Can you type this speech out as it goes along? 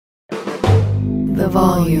the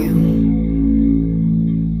volume.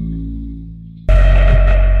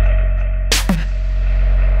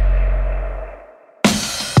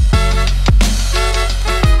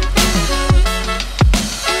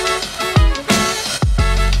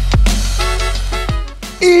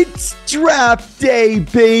 It's draft day,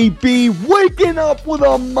 baby. Waking up with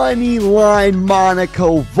a Moneyline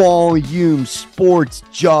Monaco volume sports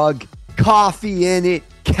jug, coffee in it,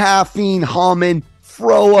 caffeine humming,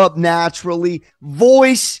 throw up naturally,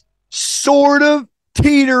 voice sort of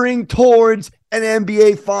teetering towards an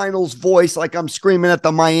NBA Finals voice like I'm screaming at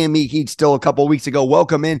the Miami Heat still a couple weeks ago.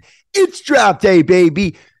 Welcome in. It's draft day,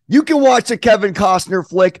 baby. You can watch a Kevin Costner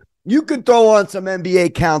flick. You can throw on some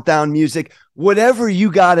NBA countdown music, whatever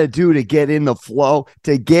you got to do to get in the flow,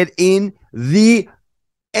 to get in the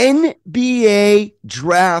NBA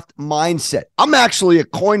draft mindset. I'm actually a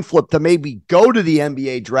coin flip to maybe go to the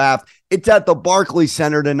NBA draft. It's at the Barclays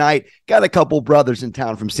Center tonight. Got a couple brothers in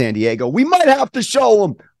town from San Diego. We might have to show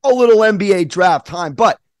them a little NBA draft time,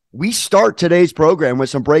 but we start today's program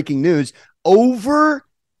with some breaking news. Over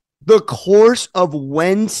the course of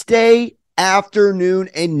Wednesday afternoon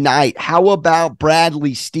and night, how about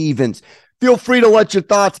Bradley Stevens? Feel free to let your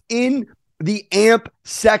thoughts in the AMP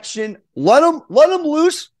section. Let him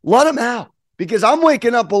loose, let him out, because I'm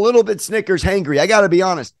waking up a little bit Snickers hangry. I got to be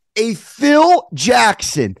honest. A Phil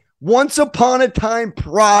Jackson, once upon a time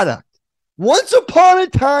product, once upon a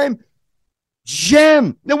time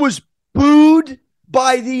gem that was booed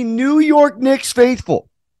by the New York Knicks faithful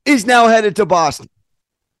is now headed to Boston.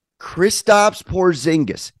 Kristaps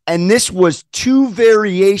Porzingis. And this was two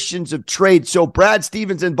variations of trade. So Brad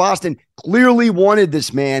Stevens in Boston clearly wanted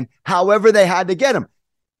this man. However, they had to get him.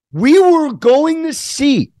 We were going to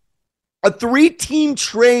see a 3-team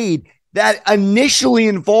trade that initially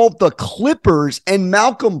involved the Clippers and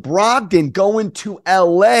Malcolm Brogdon going to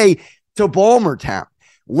LA to Balmertown.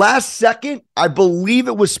 Last second, I believe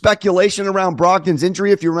it was speculation around Brogdon's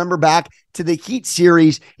injury. If you remember back to the Heat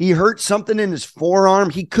series, he hurt something in his forearm.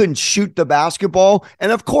 He couldn't shoot the basketball. And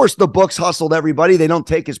of course, the books hustled everybody. They don't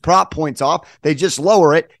take his prop points off. They just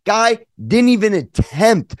lower it. Guy didn't even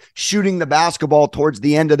attempt shooting the basketball towards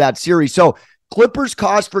the end of that series. So Clippers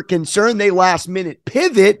cause for concern. They last minute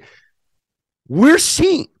pivot. We're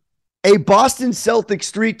seeing a Boston Celtics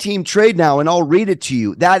 3-team trade now, and I'll read it to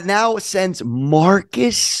you, that now sends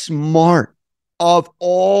Marcus Smart, of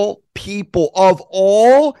all people,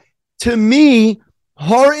 to me,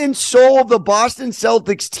 heart and soul of the Boston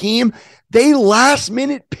Celtics team. They last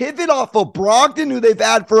minute pivot off of Brogdon, who they've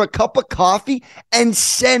had for a cup of coffee, and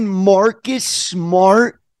send Marcus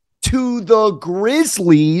Smart to the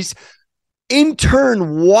Grizzlies. In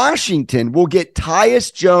turn, Washington will get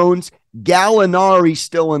Tyus Jones, Gallinari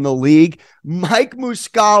still in the league, Mike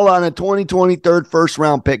Muscala on a 2023 first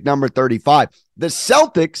round pick, number 35. The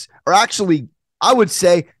Celtics are actually, I would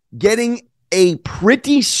say, getting a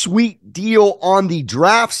pretty sweet deal on the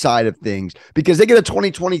draft side of things, because they get a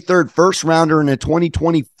 2023 first rounder and a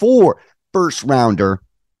 2024 first rounder.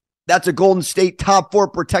 That's a Golden State top 4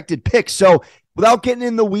 protected pick. So without getting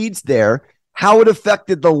in the weeds there, how it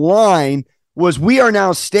affected the line was we are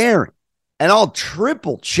now staring, and I'll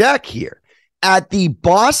triple check here, at the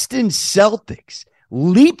Boston Celtics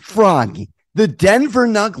leapfrogging the Denver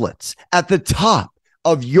Nuggets at the top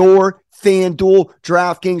of your FanDuel,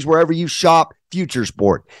 DraftKings, wherever you shop futures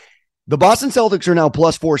board. The Boston Celtics are now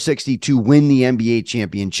plus 460 to win the NBA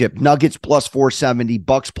championship. Nuggets plus 470,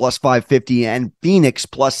 Bucks plus 550, and Phoenix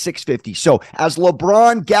plus 650. So as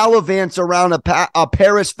LeBron gallivants around a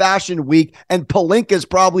Paris fashion week, and Pelinka's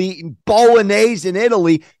probably eating bolognese in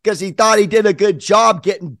Italy because he thought he did a good job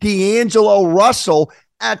getting D'Angelo Russell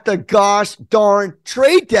at the gosh darn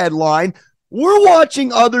trade deadline, we're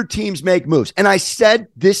watching other teams make moves. And I said,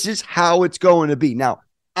 this is how it's going to be. Now,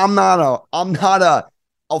 I'm not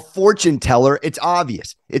a fortune teller. It's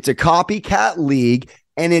obvious. It's a copycat league,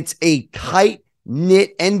 and it's a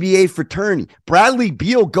tight-knit NBA fraternity. Bradley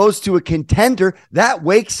Beal goes to a contender that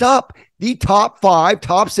wakes up the top 5,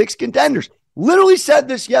 top 6 contenders. Literally said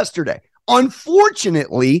this yesterday.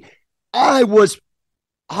 Unfortunately, I was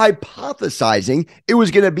hypothesizing it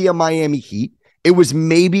was going to be a Miami Heat. It was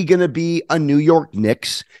maybe going to be a New York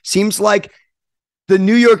Knicks. Seems like the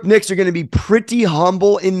New York Knicks are going to be pretty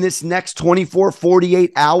humble in this next 24,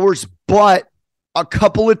 48 hours, but a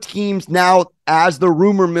couple of teams now, as the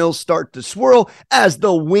rumor mills start to swirl, as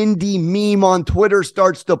the windy meme on Twitter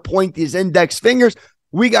starts to point these index fingers,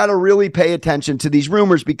 we got to really pay attention to these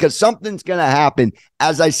rumors, because something's going to happen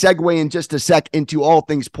as I segue in just a sec into all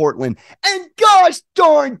things Portland. And gosh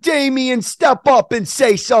darn, Damian, step up and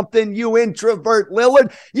say something, you introvert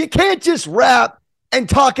Lillard. You can't just rap and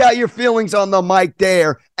talk out your feelings on the mic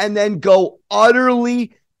there and then go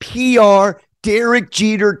utterly PR, Derek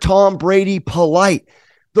Jeter, Tom Brady polite.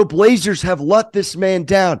 The Blazers have let this man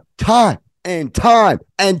down time and time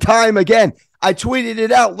and time again. I tweeted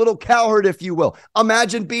it out, little cowherd, if you will.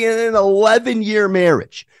 Imagine being in an 11-year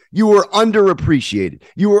marriage. You were underappreciated.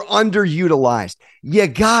 You were underutilized. You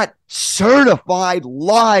got certified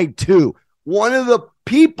lied to. One of the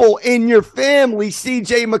people in your family,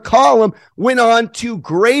 CJ McCollum, went on to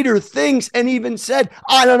greater things and even said,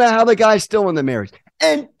 I don't know how the guy's still in the marriage.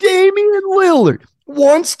 And Damian Lillard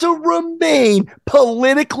wants to remain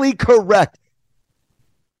politically correct.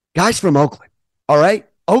 Guys from Oakland, all right?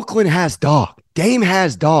 Oakland has dog. Dame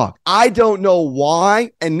has dog. I don't know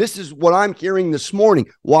why, and this is what I'm hearing this morning,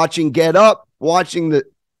 watching Get Up, watching the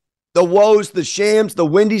woes, the shams, the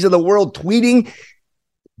Wendy's of the world tweeting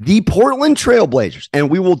the Portland Trailblazers, and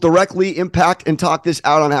we will directly impact and talk this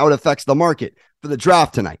out on how it affects the market for the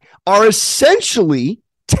draft tonight, are essentially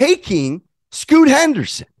taking Scoot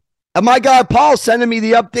Henderson. And my guy Paul sending me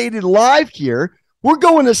the updated live here. We're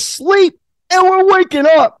going to sleep and we're waking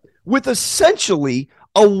up with essentially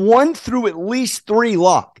a 1 through at least 3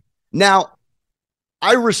 lock. Now,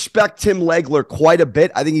 I respect Tim Legler quite a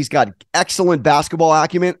bit. I think he's got excellent basketball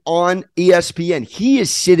acumen on ESPN. He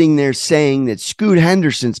is sitting there saying that Scoot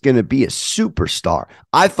Henderson's going to be a superstar.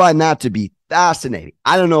 I find that to be fascinating.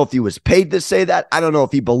 I don't know if he was paid to say that. I don't know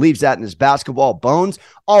if he believes that in his basketball bones.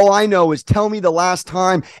 All I know is tell me the last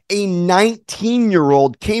time a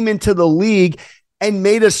 19-year-old came into the league and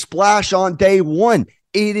made a splash on day one.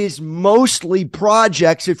 It is mostly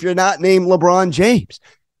projects if you're not named LeBron James.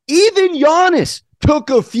 Even Giannis took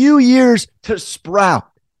a few years to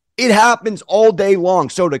sprout. It happens all day long.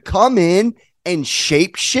 So to come in and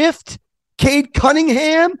shapeshift Cade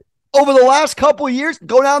Cunningham over the last couple of years,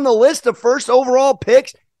 go down the list of first overall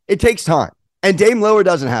picks, it takes time. And Dame Lillard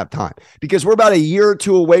doesn't have time because we're about a year or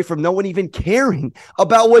two away from no one even caring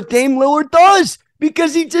about what Dame Lillard does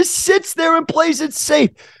because he just sits there and plays it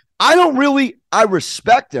safe. I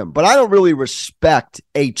respect him, but I don't really respect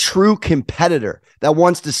a true competitor that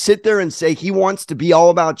wants to sit there and say he wants to be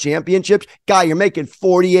all about championships. Guy, you're making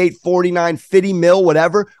 48, 49, 50 mil,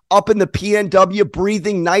 whatever, up in the PNW,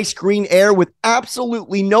 breathing nice green air with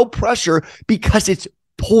absolutely no pressure because it's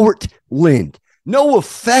Portland. No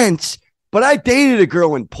offense, but I dated a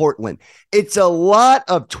girl in Portland. It's a lot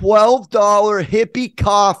of $12 hippie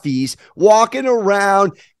coffees walking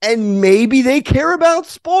around, and maybe they care about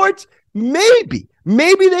sports. Maybe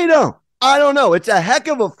they don't. I don't know. It's a heck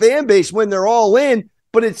of a fan base when they're all in,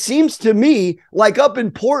 but it seems to me like up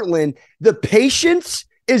in Portland, the patience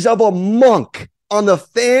is of a monk on the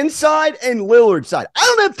fan side and Lillard side. I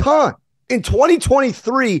don't have time in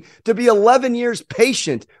 2023 to be 11 years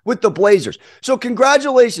patient with the Blazers. So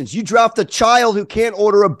congratulations. You draft a child who can't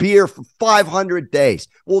order a beer for 500 days.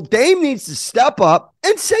 Well, Dame needs to step up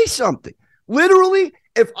and say something. Literally,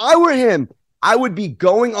 if I were him, I would be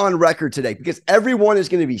going on record today because everyone is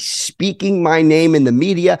going to be speaking my name in the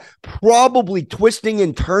media, probably twisting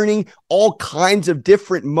and turning all kinds of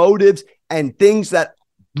different motives and things that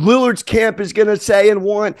Lillard's camp is going to say and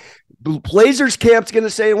want. Blazers camp's going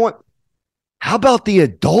to say and want. How about the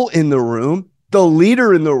adult in the room, the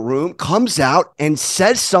leader in the room, comes out and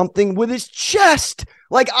says something with his chest?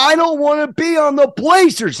 Like, I don't want to be on the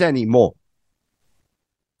Blazers anymore.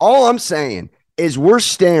 All I'm saying is we're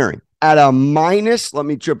staring at a minus, let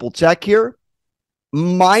me triple check here,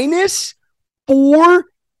 minus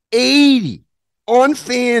 480 on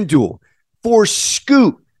FanDuel for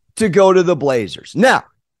Scoot to go to the Blazers. Now,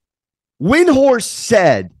 Windhorst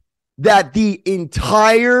said that the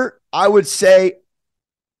entire, I would say,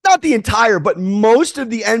 not the entire, but most of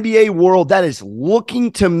the NBA world that is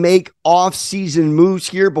looking to make off-season moves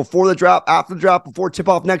here before the draft, after the draft, before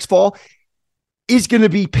tip-off next fall, is going to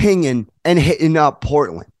be pinging and hitting up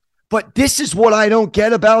Portland. But this is what I don't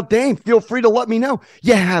get about Dame. Feel free to let me know.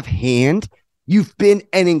 You have hand. You've been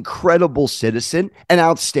an incredible citizen, an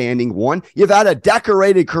outstanding one. You've had a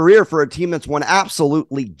decorated career for a team that's won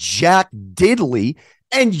absolutely jack diddly,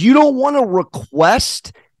 and you don't want to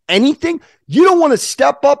request anything. You don't want to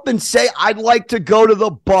step up and say, I'd like to go to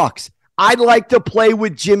the Bucks. I'd like to play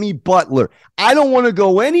with Jimmy Butler. I don't want to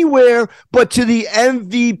go anywhere but to the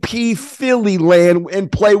MVP Philly land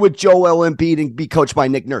and play with Joel Embiid and be coached by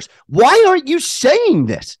Nick Nurse. Why aren't you saying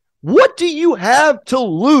this? What do you have to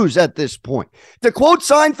lose at this point? To quote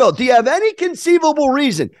Seinfeld, do you have any conceivable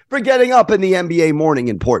reason for getting up in the NBA morning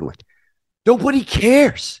in Portland? Nobody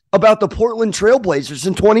cares about the Portland Trailblazers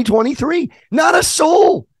in 2023. Not a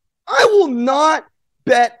soul. I will not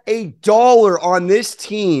bet $1 on this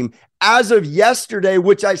team as of yesterday,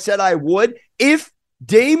 which I said I would, if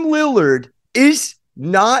Dame Lillard is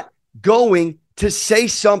not going to say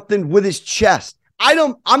something with his chest.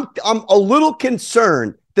 I'm a little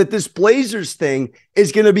concerned that this Blazers thing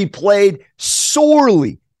is going to be played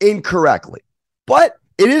sorely incorrectly. But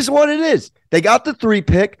it is what it is. They got the 3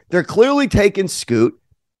 pick. They're clearly taking Scoot,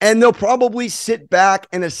 and they'll probably sit back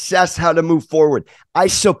and assess how to move forward. I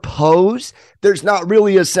suppose there's not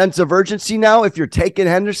really a sense of urgency now if you're taking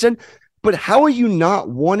Henderson, but how are you not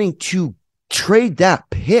wanting to trade that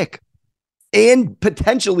pick and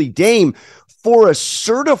potentially Dame for a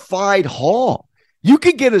certified haul? You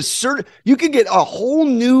could get a whole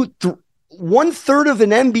new 1/3 of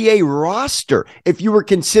an NBA roster if you were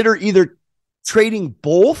consider either trading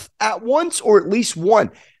both at once or at least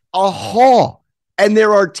one, a haul. And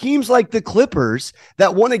there are teams like the Clippers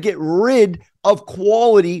that want to get rid of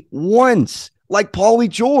quality ones like Paulie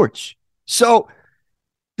George. So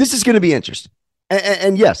this is going to be interesting.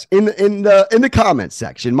 And yes, in the comments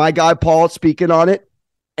section, my guy Paul speaking on it,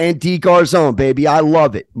 and D Garzone, baby, I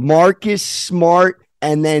love it. Marcus Smart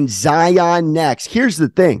and then Zion next. Here's the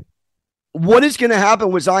thing. What is going to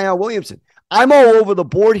happen with Zion Williamson? I'm all over the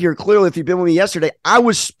board here. Clearly, if you've been with me yesterday, I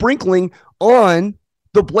was sprinkling on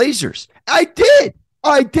the Blazers. I did.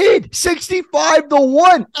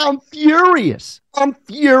 65-1. I'm furious.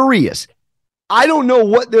 I don't know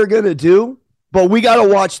what they're going to do, but we got to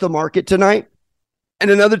watch the market tonight. And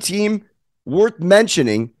another team worth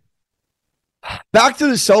mentioning, back to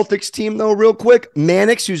the Celtics team, though, real quick.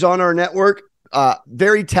 Mannix, who's on our network,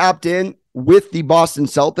 very tapped in with the Boston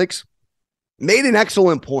Celtics, made an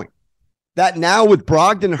excellent point that now with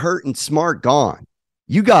Brogdon hurt and Smart gone,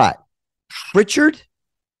 you got Pritchard,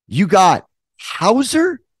 you got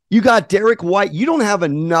Hauser, you got Derek White. You don't have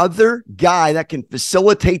another guy that can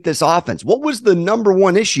facilitate this offense. What was the number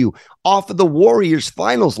one issue off of the Warriors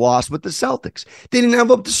finals loss with the Celtics? They didn't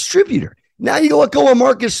have a distributor. Now you let go of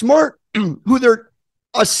Marcus Smart, who they're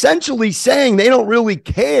essentially saying they don't really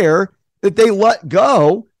care that they let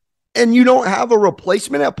go, and you don't have a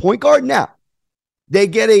replacement at point guard. Now, they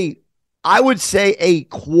get I would say a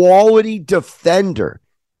quality defender.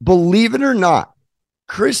 Believe it or not,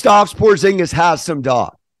 Kristaps Porzingis has some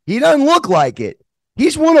dog. He doesn't look like it.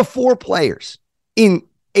 He's one of 4 players in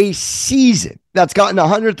a season that's gotten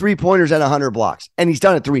 100 3-pointers and 100 blocks, and he's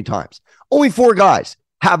done it 3 times. Only 4 guys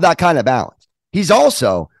have that kind of balance. He's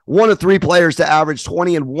also one of 3 players to average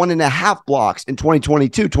 20 and 1.5 blocks in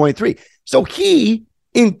 2022-23. So he,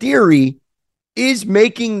 in theory, is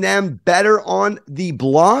making them better on the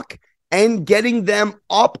block and getting them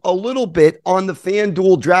up a little bit on the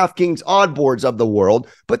FanDuel DraftKings odd boards of the world,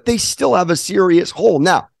 but they still have a serious hole.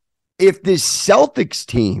 Now, if this Celtics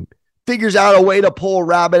team figures out a way to pull a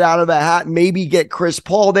rabbit out of a hat, maybe get Chris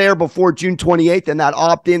Paul there before June 28th, and that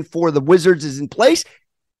opt-in for the Wizards is in place,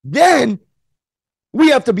 then we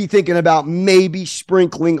have to be thinking about maybe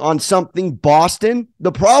sprinkling on something Boston.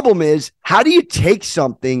 The problem is, how do you take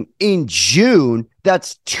something in June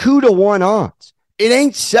that's 2-1 odds? It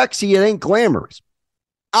ain't sexy. It ain't glamorous.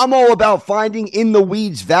 I'm all about finding in the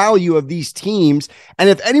weeds value of these teams. And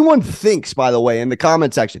if anyone thinks, by the way, in the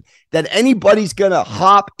comment section, that anybody's going to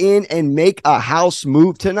hop in and make a house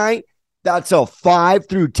move tonight, that's a 5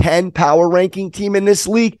 through 10 power ranking team in this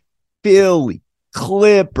league. Philly,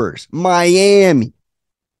 Clippers, Miami.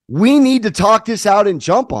 We need to talk this out and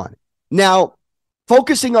jump on it. Now,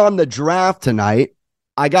 focusing on the draft tonight,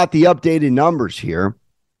 I got the updated numbers here.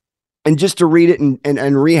 And just to read it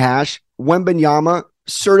and rehash, Wembanyama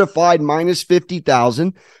certified minus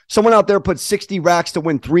 50,000. Someone out there put 60 racks to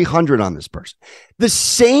win 300 on this person. The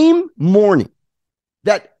same morning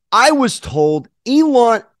that I was told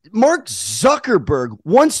Mark Zuckerberg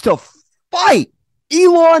wants to fight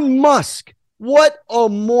Elon Musk. What a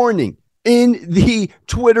morning in the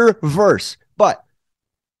Twitterverse. But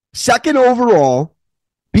second overall,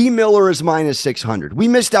 B. Miller is minus 600. We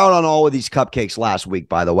missed out on all of these cupcakes last week,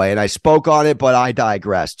 by the way, and I spoke on it, but I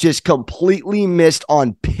digress. Just completely missed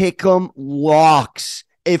on pick'em locks,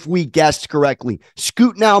 if we guessed correctly.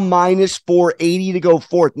 Scoot now minus 480 to go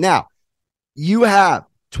fourth. Now, you have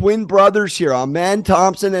twin brothers here, Amen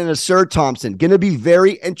Thompson and Asir Thompson. Going to be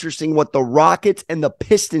very interesting what the Rockets and the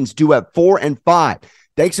Pistons do at 4 and 5.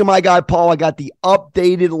 Thanks to my guy, Paul. I got the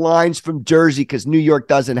updated lines from Jersey because New York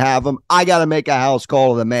doesn't have them. I got to make a house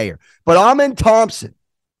call to the mayor. But Amen Thompson,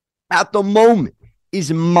 at the moment,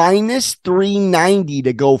 is minus 390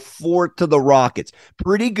 to go fourth to the Rockets.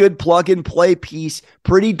 Pretty good plug-and-play piece.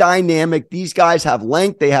 Pretty dynamic. These guys have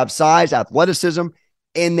length. They have size, athleticism,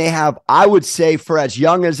 and they have, I would say, for as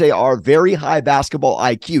young as they are, very high basketball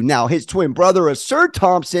IQ. Now, his twin brother, Asir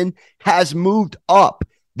Thompson, has moved up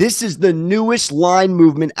This is the newest line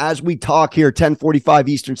movement as we talk here, 10:45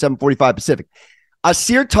 Eastern, 7:45 Pacific.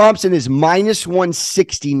 Asir Thompson is minus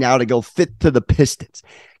 160 now to go fifth to the Pistons.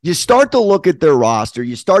 You start to look at their roster.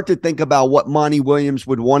 You start to think about what Monty Williams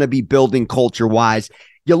would want to be building culture-wise.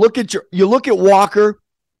 You look at Walker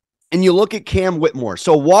and you look at Cam Whitmore.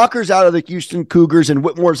 So Walker's out of the Houston Cougars and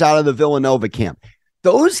Whitmore's out of the Villanova camp.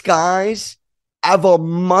 Those guys have a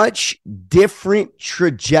much different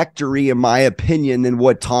trajectory, in my opinion, than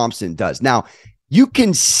what Thompson does. Now, you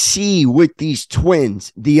can see with these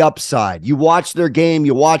twins the upside. You watch their game,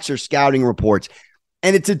 you watch their scouting reports,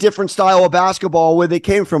 and it's a different style of basketball where they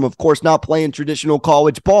came from, of course, not playing traditional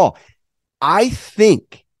college ball. I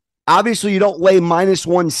think, obviously, you don't lay minus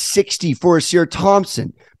 160 for Asir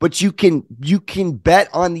Thompson, but you can bet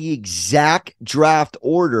on the exact draft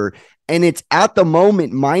order, and it's at the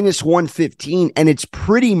moment minus 115, and it's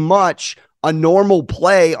pretty much a normal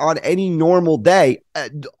play on any normal day.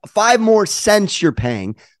 5 more cents you're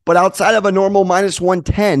paying, but outside of a normal minus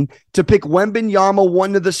 110 to pick Wembanyama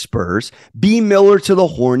 1 to the Spurs, B. Miller to the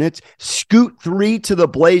Hornets, Scoot 3 to the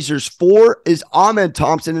Blazers, 4 is Ahmed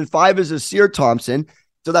Thompson, and 5 is Asir Thompson.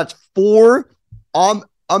 So that's 4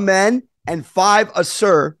 Amen and 5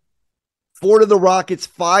 Asir, 4 to the Rockets,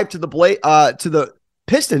 5 to the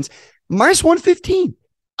Pistons, minus 115.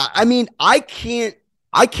 I mean, I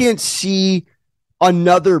can't see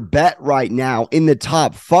another bet right now in the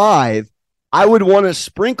top 5 I would want to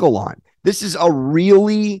sprinkle on. This is a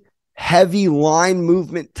really heavy line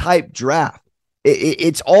movement type draft.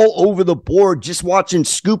 It's all over the board. Just watching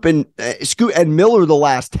Scoot and Miller the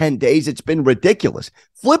last 10 days, it's been ridiculous.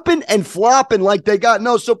 Flipping and flopping like they got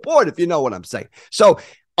no support, if you know what I'm saying. So,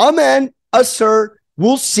 Amen, Asir,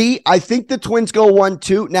 we'll see. I think the Twins go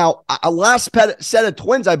 1-2. Now, a last set of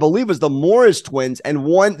twins, I believe, was the Morris twins, and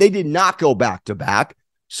one, they did not go back-to-back.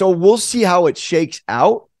 So we'll see how it shakes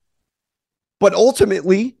out. But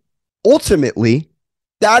ultimately,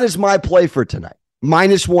 that is my play for tonight,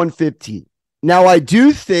 minus 115. Now, I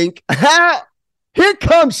do think, here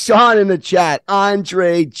comes Sean in the chat,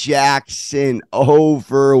 Andre Jackson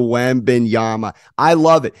over Wembanyama. I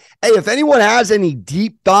love it. Hey, if anyone has any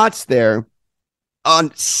deep thoughts there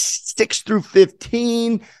on 6 through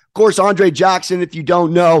 15, of course, Andre Jackson, if you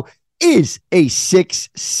don't know, is a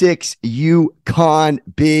 6'6" UConn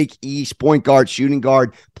Big East point guard, shooting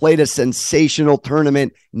guard, played a sensational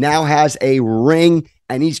tournament, now has a ring,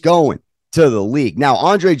 and he's going to the league. Now,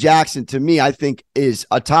 Andre Jackson, to me, I think is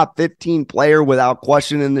a top 15 player without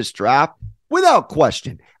question in this draft. Without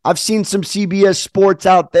question. I've seen some CBS Sports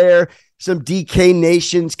out there, some DK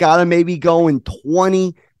Nation's got him maybe going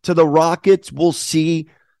 20 to the Rockets. We'll see.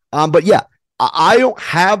 But yeah, I don't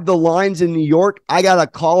have the lines in New York. I got to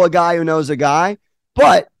call a guy who knows a guy.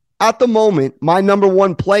 But at the moment, my number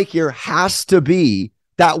one play here has to be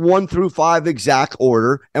that 1 through 5 exact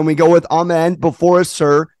order. And we go with Amen before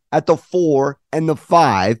Asir at the 4 and the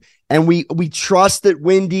 5. And we trust that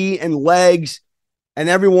Windy and Legs and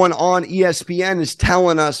everyone on ESPN is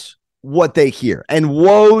telling us what they hear. And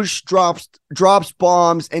Woj drops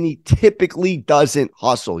bombs, and he typically doesn't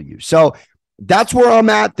hustle you. So that's where I'm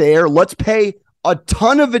at there. Let's pay a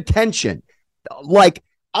ton of attention. Like,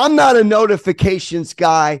 I'm not a notifications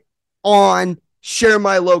guy on, share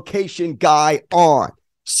my location guy on.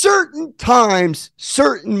 Certain times,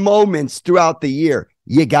 certain moments throughout the year,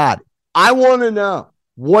 you got it. I want to know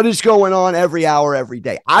what is going on every hour, every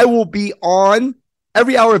day. I will be on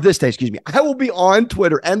every hour of this day, I will be on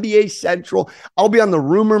Twitter, NBA Central. I'll be on the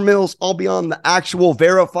rumor mills. I'll be on the actual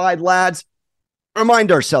verified lads.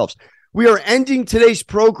 Remind ourselves, we are ending today's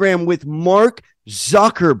program with Mark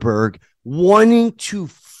Zuckerberg wanting to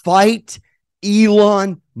fight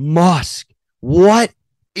Elon Musk. What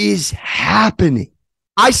is happening?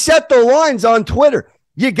 I set the lines on Twitter.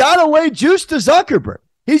 You got to lay juice to Zuckerberg.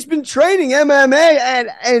 He's been training MMA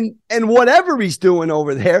and whatever he's doing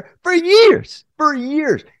over there for years.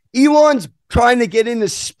 Elon's trying to get into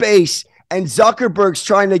space, and Zuckerberg's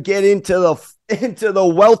trying to get into the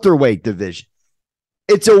welterweight division.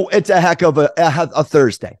 It's a heck of a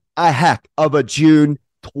Thursday, a heck of a June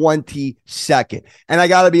 22nd. And I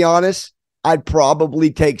got to be honest, I'd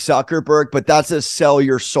probably take Zuckerberg, but that's a sell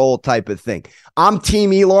your soul type of thing. I'm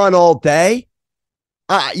Team Elon all day.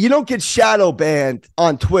 You don't get shadow banned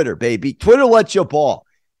on Twitter, baby. Twitter lets you ball.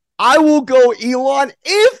 I will go Elon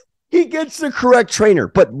if he gets the correct trainer.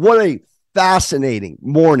 But what a fascinating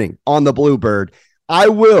morning on the Bluebird. I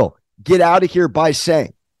will get out of here by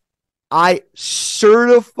saying I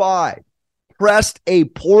certified pressed a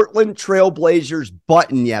Portland Trailblazers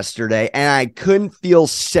button yesterday, and I couldn't feel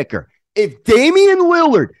sicker. If Damian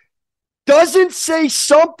Lillard doesn't say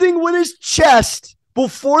something with his chest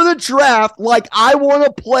before the draft like I want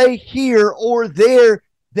to play here or there,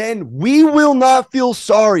 then we will not feel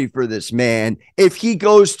sorry for this man if he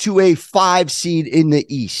goes to a 5 seed in the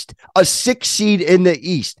East, a 6 seed in the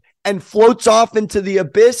East, and floats off into the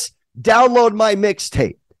abyss. Download my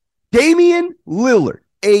mixtape. Damian Lillard,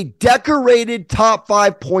 a decorated top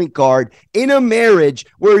 5 point guard in a marriage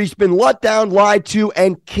where he's been let down, lied to,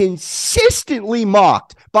 and consistently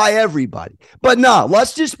mocked by everybody. But no,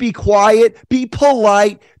 let's just be quiet, be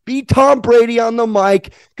polite, be Tom Brady on the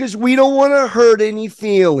mic, because we don't want to hurt any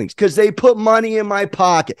feelings because they put money in my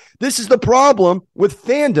pocket. This is the problem with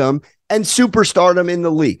fandom and superstardom in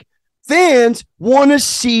the league. Fans want to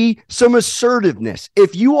see some assertiveness.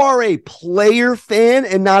 If you are a player fan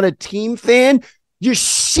and not a team fan, you're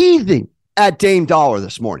seething at Dame Dollar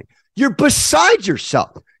this morning. You're beside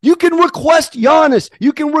yourself. You can request Giannis.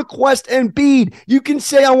 You can request Embiid. You can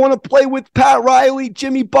say, I want to play with Pat Riley,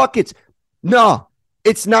 Jimmy Buckets. No,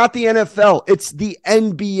 it's not the NFL. It's the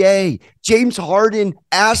NBA. James Harden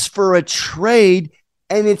asked for a trade,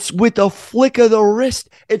 and it's with a flick of the wrist.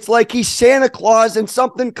 It's like he's Santa Claus and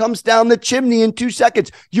something comes down the chimney in 2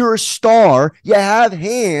 seconds. You're a star. You have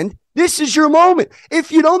hand. This is your moment.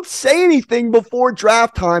 If you don't say anything before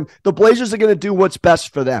draft time, the Blazers are going to do what's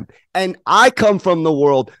best for them. And I come from the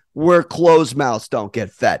world where closed mouths don't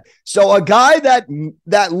get fed. So a guy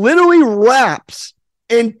that literally raps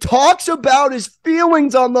and talks about his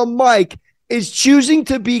feelings on the mic is choosing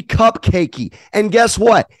to be cupcakey. And guess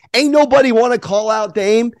what? Ain't nobody want to call out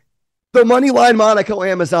Dame. The Moneyline Monaco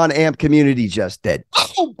Amazon AMP community just did.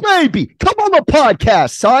 Oh, baby. Come on the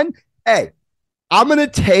podcast, son. Hey, I'm going to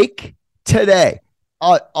take today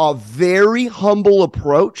a very humble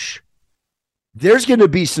approach. There's going to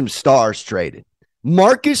be some stars traded.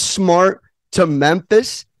 Marcus Smart to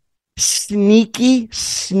Memphis, sneaky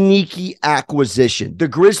acquisition. The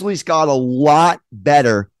Grizzlies got a lot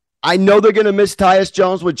better. I know they're going to miss Tyus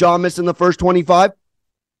Jones with John missing the first 25.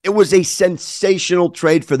 It was a sensational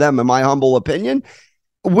trade for them, in my humble opinion.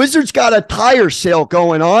 Wizards got a tire sale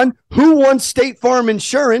going on. Who wants State Farm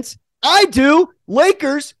Insurance? I do.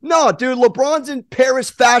 Lakers? No, dude. LeBron's in Paris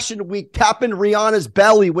Fashion Week tapping Rihanna's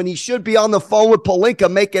belly when he should be on the phone with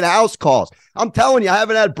Pelinka making house calls. I'm telling you, I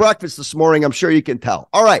haven't had breakfast this morning. I'm sure you can tell.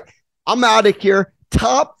 All right, I'm out of here.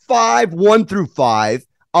 Top 5, 1 through 5.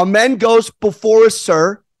 Amen goes before a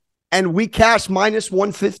sir, and we cash minus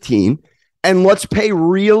 115. And let's pay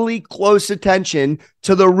really close attention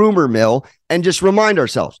to the rumor mill and just remind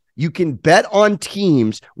ourselves, you can bet on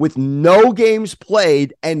teams with no games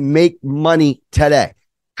played and make money today.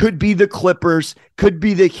 Could be the Clippers, could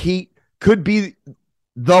be the Heat, could be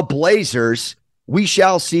the Blazers. We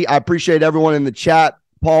shall see. I appreciate everyone in the chat.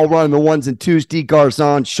 Paul running the 1s and 2s, D.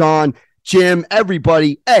 Garzon, Sean, Jim,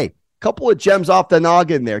 everybody. Hey, couple of gems off the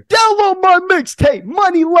noggin there. Download my mixtape,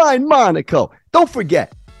 Moneyline Monaco. Don't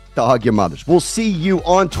forget to hug your mothers. We'll see you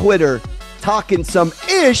on Twitter talking some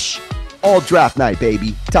ish all draft night,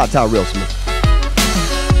 baby. Ta-ta, real smooth.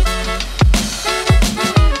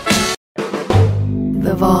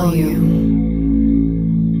 The volume.